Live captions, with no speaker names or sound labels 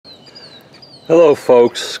Hello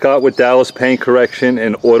folks, Scott with Dallas Paint Correction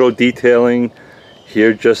and Auto Detailing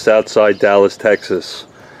here just outside Dallas, Texas.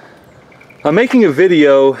 I'm making a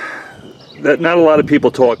video that not a lot of people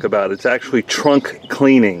talk about. It's actually trunk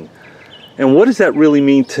cleaning. And what does that really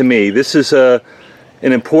mean to me? This is an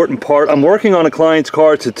important part. I'm working on a client's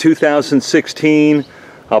car. It's a 2016.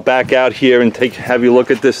 I'll back out here and have you look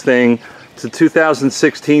at this thing. It's a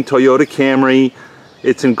 2016 Toyota Camry.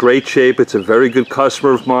 It's in great shape. It's a very good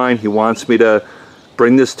customer of mine. He wants me to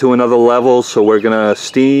bring this to another level, so we're gonna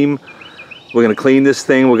steam, we're gonna clean this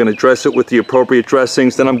thing, we're gonna dress it with the appropriate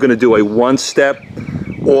dressings, then I'm gonna do a one-step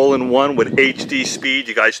all-in-one with HD speed.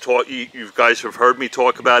 You guys have heard me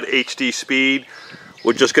talk about HD speed.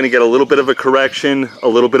 We're just gonna get a little bit of a correction, a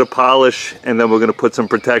little bit of polish, and then we're gonna put some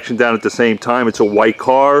protection down at the same time. It's a white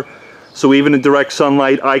car, so even in direct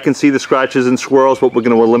sunlight, I can see the scratches and swirls, but we're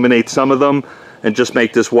gonna eliminate some of them and just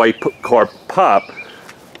make this white car pop.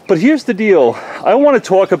 But here's the deal. I want to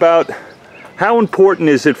talk about how important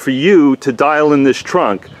is it for you to dial in this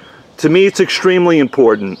trunk. To me, it's extremely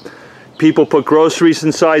important. People put groceries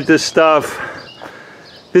inside this stuff.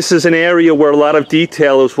 This is an area where a lot of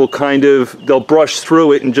detailers will they'll brush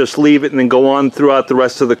through it and just leave it and then go on throughout the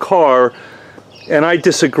rest of the car. And I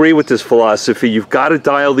disagree with this philosophy. You've got to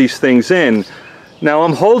dial these things in. Now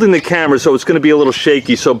I'm holding the camera, so it's going to be a little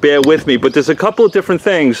shaky, so bear with me, but there's a couple of different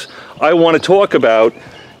things I want to talk about,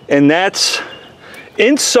 and that's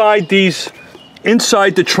inside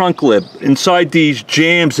the trunk lip, inside these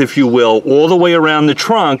jambs, if you will, all the way around the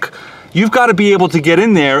trunk. You've got to be able to get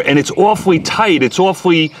in there, and it's awfully tight.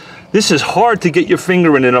 This is hard to get your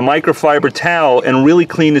finger in a microfiber towel and really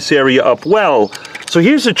clean this area up well. So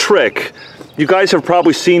here's a trick. You guys have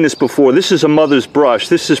probably seen this before. This is a mother's brush.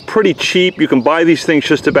 This is pretty cheap. You can buy these things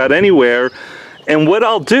just about anywhere. And what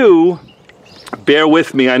I'll do, bear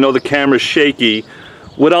with me, I know the camera's shaky.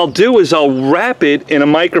 What I'll do is I'll wrap it in a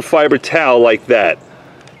microfiber towel like that.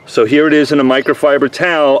 So here it is in a microfiber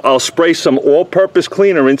towel. I'll spray some all-purpose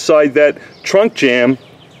cleaner inside that trunk jam,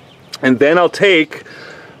 and then I'll take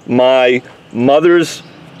my mother's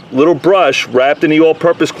little brush wrapped in the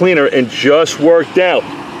all-purpose cleaner and just work out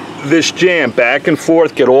this jam back and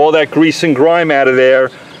forth, get all that grease and grime out of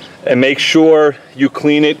there, and make sure you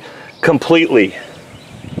clean it completely.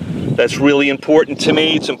 That's really important to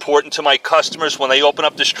me. It's important to my customers when they open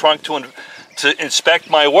up this trunk to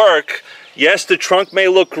inspect my work. Yes, the trunk may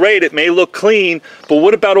look great, it may look clean, but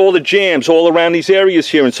what about all the jams all around these areas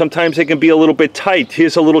here? And sometimes they can be a little bit tight.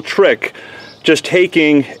 Here's a little trick. Just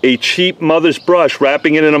taking a cheap mother's brush,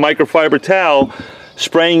 wrapping it in a microfiber towel,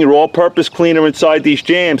 spraying your all-purpose cleaner inside these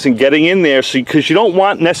jams and getting in there, because you don't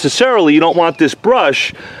want this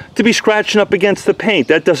brush to be scratching up against the paint.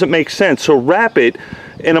 That doesn't make sense. So wrap it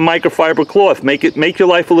in a microfiber cloth. Make your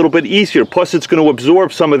life a little bit easier. Plus it's going to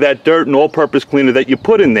absorb some of that dirt and all-purpose cleaner that you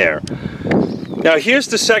put in there. Now here's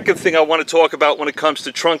the second thing I want to talk about when it comes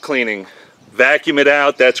to trunk cleaning. Vacuum it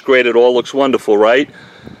out. That's great. It all looks wonderful, right?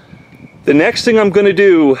 The next thing I'm going to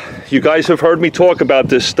do, you guys have heard me talk about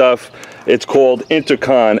this stuff. It's called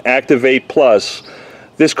Intercon Activate Plus.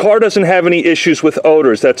 This car doesn't have any issues with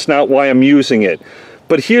odors. That's not why I'm using it.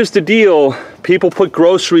 But here's the deal. People put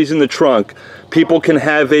groceries in the trunk. People can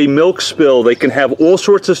have a milk spill. They can have all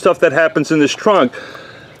sorts of stuff that happens in this trunk.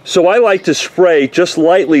 So I like to spray just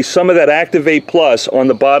lightly some of that Activate Plus on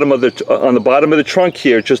the bottom of the trunk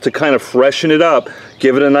here, just to kind of freshen it up,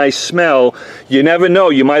 give it a nice smell. You never know.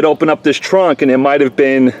 You might open up this trunk and there might have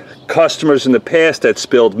been customers in the past that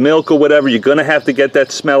spilled milk or whatever. You're going to have to get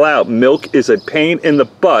that smell out. Milk is a pain in the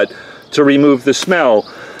butt to remove the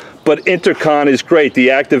smell. But Intercon is great. The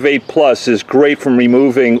Activate Plus is great from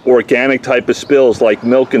removing organic type of spills like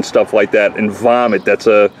milk and stuff like that, and vomit. That's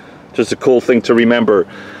just a cool thing to remember.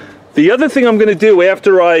 The other thing I'm going to do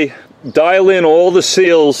after I dial in all the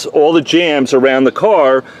seals, all the jams around the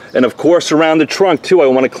car, and of course around the trunk too, I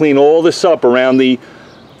want to clean all this up around the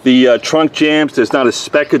trunk jams. There's not a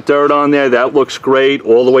speck of dirt on there. That looks great.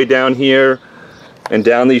 All the way down here and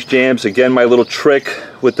down these jams. Again, my little trick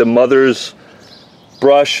with the mother's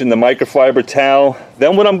brush and the microfiber towel.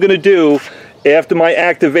 Then what I'm going to do, after my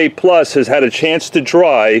Activate Plus has had a chance to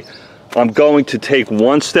dry, I'm going to take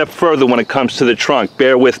one step further when it comes to the trunk.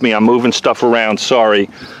 Bear with me, I'm moving stuff around, sorry.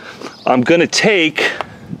 I'm going to take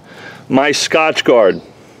my Scotch Guard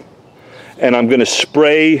and I'm going to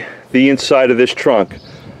spray the inside of this trunk.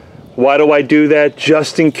 Why do I do that?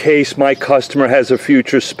 Just in case my customer has a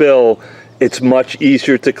future spill, it's much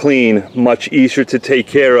easier to clean, much easier to take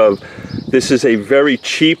care of. This is a very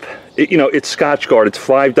cheap, it's Scotch Guard. It's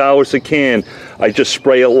 $5 a can. I just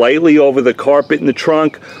spray it lightly over the carpet in the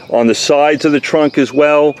trunk, on the sides of the trunk as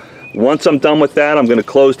well. Once I'm done with that, I'm going to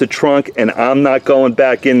close the trunk and I'm not going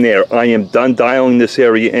back in there. I am done dialing this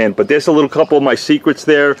area in. But there's a little couple of my secrets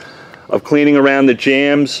there of cleaning around the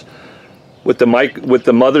jams with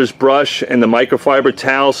the mother's brush and the microfiber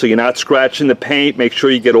towel, so you're not scratching the paint. Make sure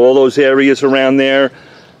you get all those areas around there.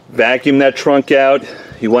 Vacuum that trunk out.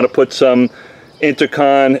 You want to put some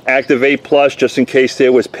Intercon Activate Plus just in case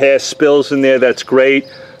there was past spills in there. That's great.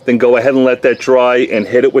 Then go ahead and let that dry and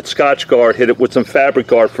hit it with Scotch Guard, hit it with some fabric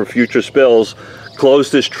guard for future spills. Close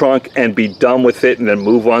this trunk and be done with it, and then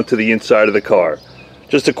move on to the inside of the car.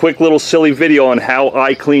 Just a quick little silly video on how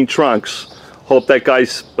I clean trunks. I hope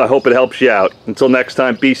it helps you out. Until next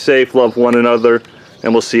time, be safe, love one another,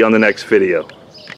 and we'll see you on the next video.